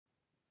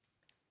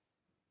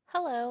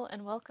Hello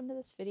and welcome to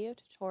this video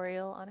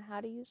tutorial on how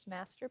to use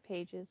master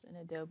pages in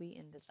Adobe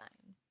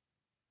InDesign.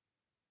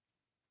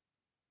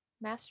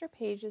 Master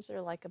pages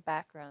are like a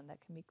background that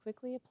can be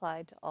quickly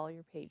applied to all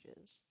your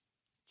pages.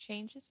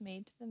 Changes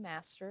made to the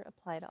master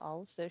apply to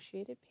all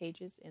associated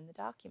pages in the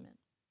document.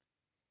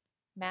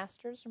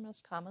 Masters are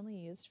most commonly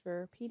used for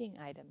repeating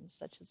items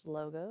such as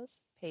logos,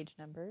 page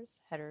numbers,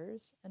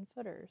 headers, and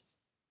footers.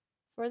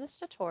 For this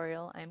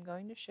tutorial, I am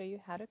going to show you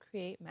how to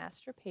create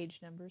master page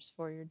numbers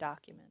for your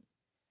document.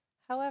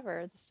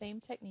 However, the same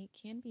technique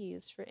can be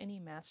used for any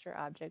master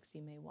objects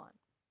you may want.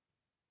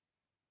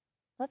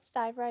 Let's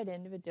dive right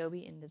into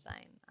Adobe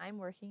InDesign. I'm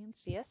working in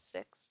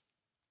CS6,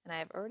 and I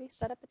have already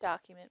set up a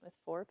document with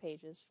 4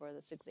 pages for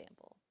this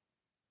example.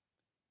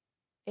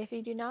 If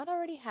you do not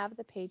already have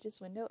the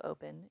Pages window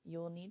open, you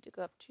will need to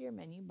go up to your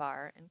menu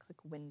bar and click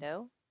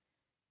Window,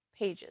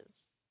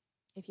 Pages.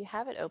 If you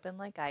have it open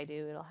like I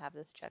do, it'll have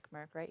this check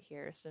mark right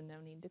here, so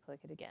no need to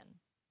click it again.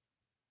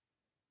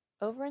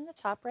 Over in the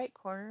top right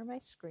corner of my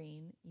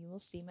screen, you will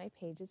see my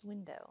Pages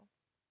window.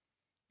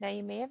 Now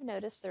you may have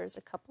noticed there is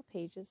a couple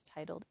pages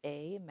titled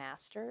A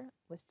Master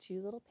with 2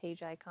 little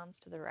page icons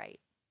to the right.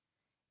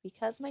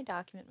 Because my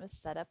document was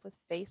set up with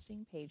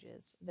facing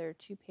pages, there are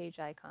 2 page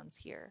icons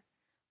here,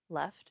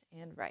 left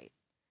and right.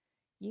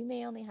 You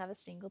may only have a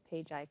single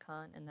page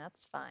icon, and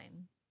that's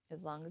fine,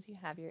 as long as you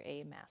have your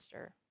A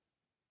Master.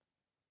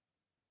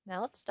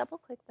 Now let's double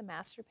click the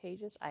Master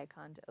Pages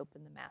icon to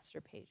open the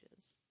Master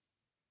Pages.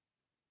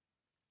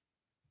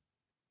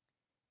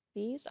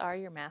 These are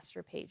your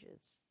master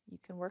pages. You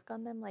can work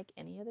on them like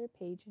any other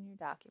page in your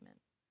document.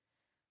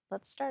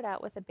 Let's start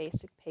out with a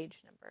basic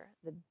page number,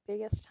 the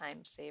biggest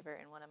time saver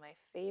and one of my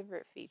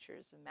favorite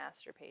features of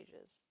master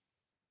pages.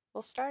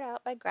 We'll start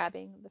out by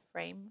grabbing the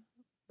Frame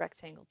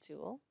rectangle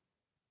tool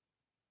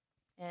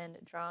and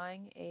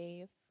drawing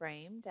a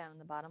frame down in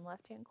the bottom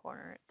left-hand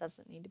corner. It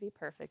doesn't need to be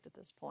perfect at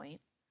this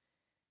point.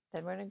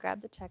 Then we're going to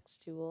grab the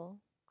text tool,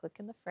 click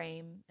in the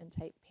frame, and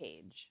type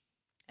page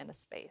and a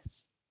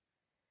space.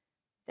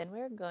 Then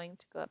we're going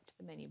to go up to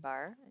the menu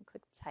bar and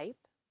click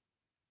Type,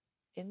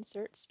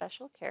 Insert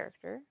Special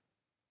Character,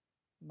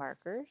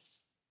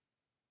 Markers,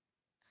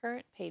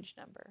 Current Page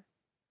Number.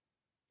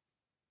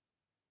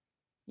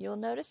 You'll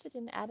notice it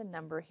didn't add a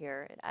number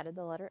here, it added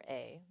the letter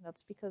A.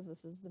 That's because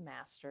this is the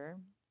master,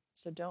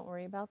 so don't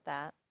worry about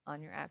that.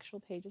 On your actual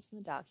pages in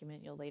the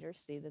document, you'll later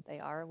see that they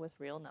are with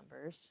real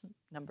numbers,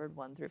 numbered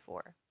 1 through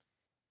 4.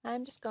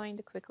 I'm just going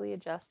to quickly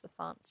adjust the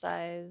font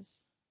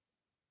size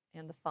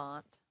and the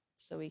font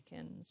so we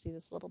can see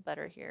this a little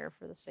better here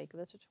for the sake of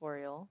the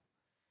tutorial.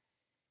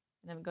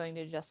 And I'm going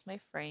to adjust my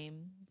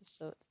frame just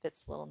so it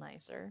fits a little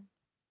nicer.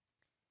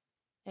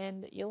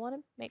 And you'll want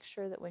to make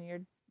sure that when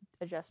you're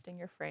adjusting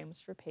your frames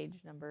for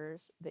page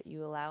numbers that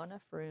you allow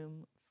enough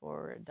room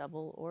for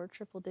double or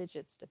triple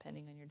digits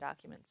depending on your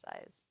document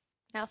size.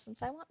 Now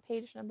since I want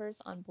page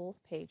numbers on both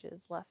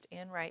pages, left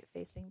and right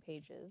facing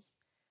pages,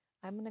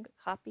 I'm going to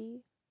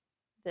copy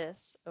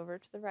this over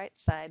to the right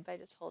side by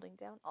just holding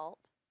down Alt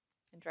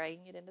and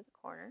dragging it into the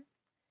corner.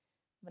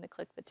 I'm going to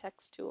click the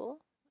text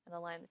tool and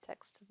align the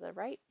text to the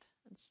right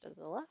instead of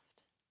the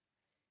left.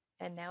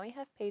 And now we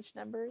have page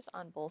numbers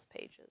on both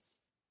pages.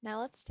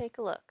 Now let's take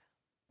a look.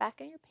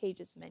 Back in your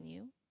Pages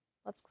menu,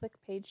 let's click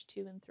page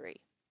 2 and 3.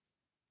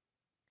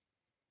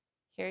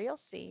 Here you'll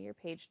see your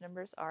page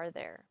numbers are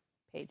there.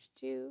 Page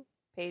 2,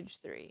 page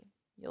 3.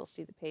 You'll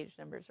see the page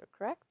numbers are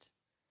correct.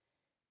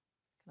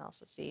 You can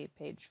also see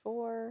page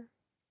 4,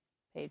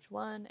 page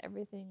 1,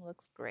 everything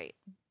looks great.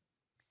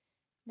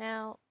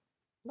 Now,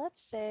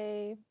 let's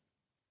say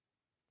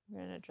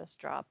we're going to just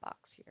draw a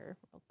box here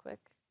real quick.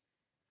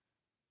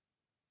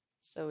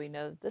 So we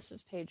know that this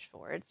is page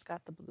 4. It's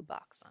got the blue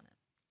box on it.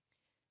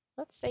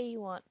 Let's say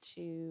you want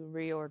to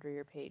reorder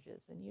your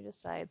pages and you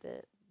decide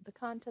that the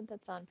content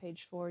that's on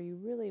page 4 you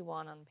really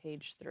want on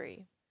page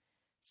 3.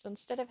 So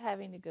instead of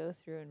having to go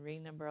through and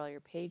renumber all your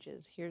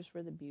pages, here's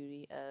where the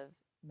beauty of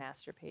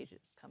master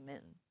pages come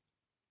in.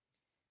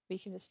 We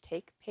can just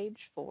take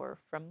page 4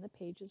 from the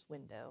Pages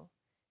window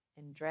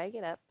and drag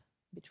it up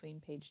between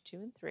page 2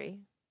 and 3.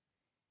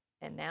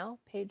 And now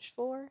page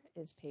 4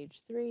 is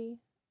page 3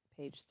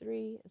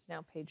 is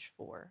now page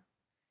 4.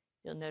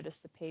 You'll notice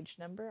the page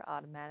number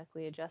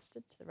automatically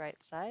adjusted to the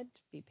right side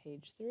to be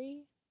page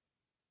 3,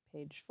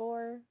 page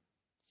 4,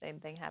 same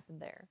thing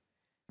happened there.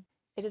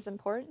 It is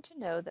important to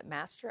know that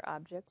master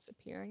objects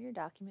appear on your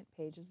document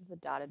pages with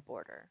a dotted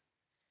border.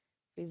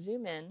 If we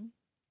zoom in,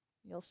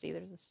 you'll see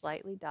there's a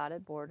slightly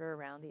dotted border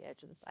around the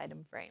edge of this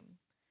item frame.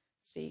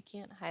 So you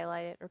can't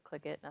highlight it or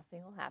click it,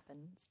 nothing will happen.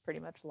 It's pretty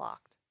much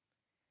locked.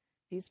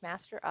 These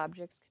master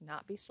objects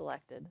cannot be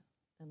selected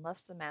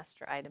unless the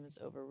master item is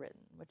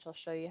overwritten, which I'll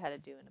show you how to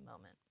do in a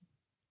moment.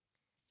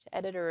 To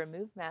edit or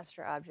remove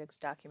master objects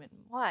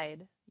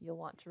document-wide, you'll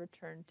want to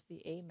return to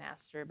the A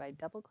Master by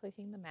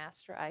double-clicking the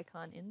master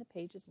icon in the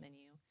Pages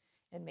menu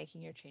and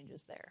making your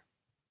changes there.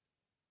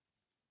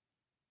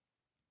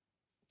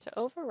 To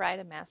override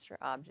a master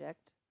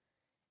object,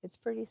 it's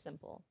pretty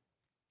simple.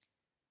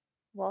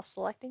 While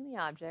selecting the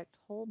object,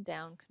 hold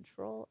down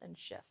Ctrl and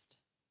Shift.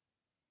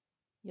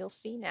 You'll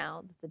see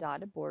now that the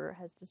dotted border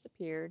has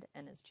disappeared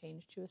and is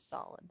changed to a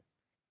solid.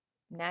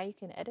 Now you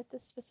can edit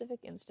this specific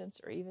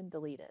instance or even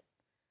delete it.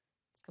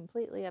 It's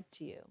completely up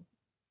to you.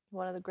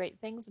 One of the great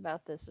things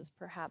about this is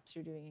perhaps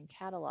you're doing a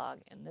catalog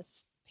and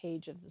this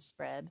page of the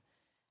spread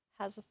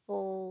has a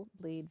full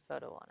bleed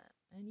photo on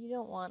it. And you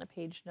don't want a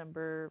page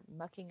number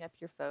mucking up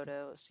your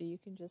photo, so you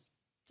can just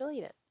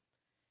delete it.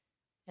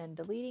 And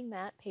deleting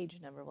that page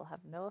number will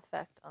have no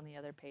effect on the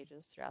other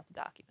pages throughout the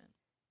document.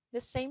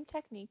 This same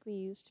technique we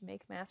use to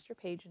make master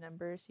page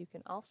numbers you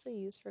can also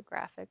use for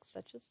graphics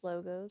such as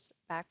logos,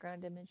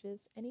 background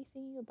images,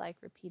 anything you'd like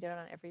repeated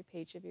on every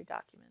page of your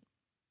document.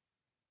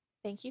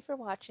 Thank you for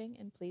watching,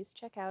 and please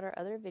check out our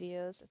other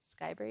videos at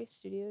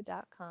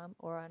skyberrystudio.com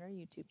or on our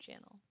YouTube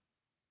channel.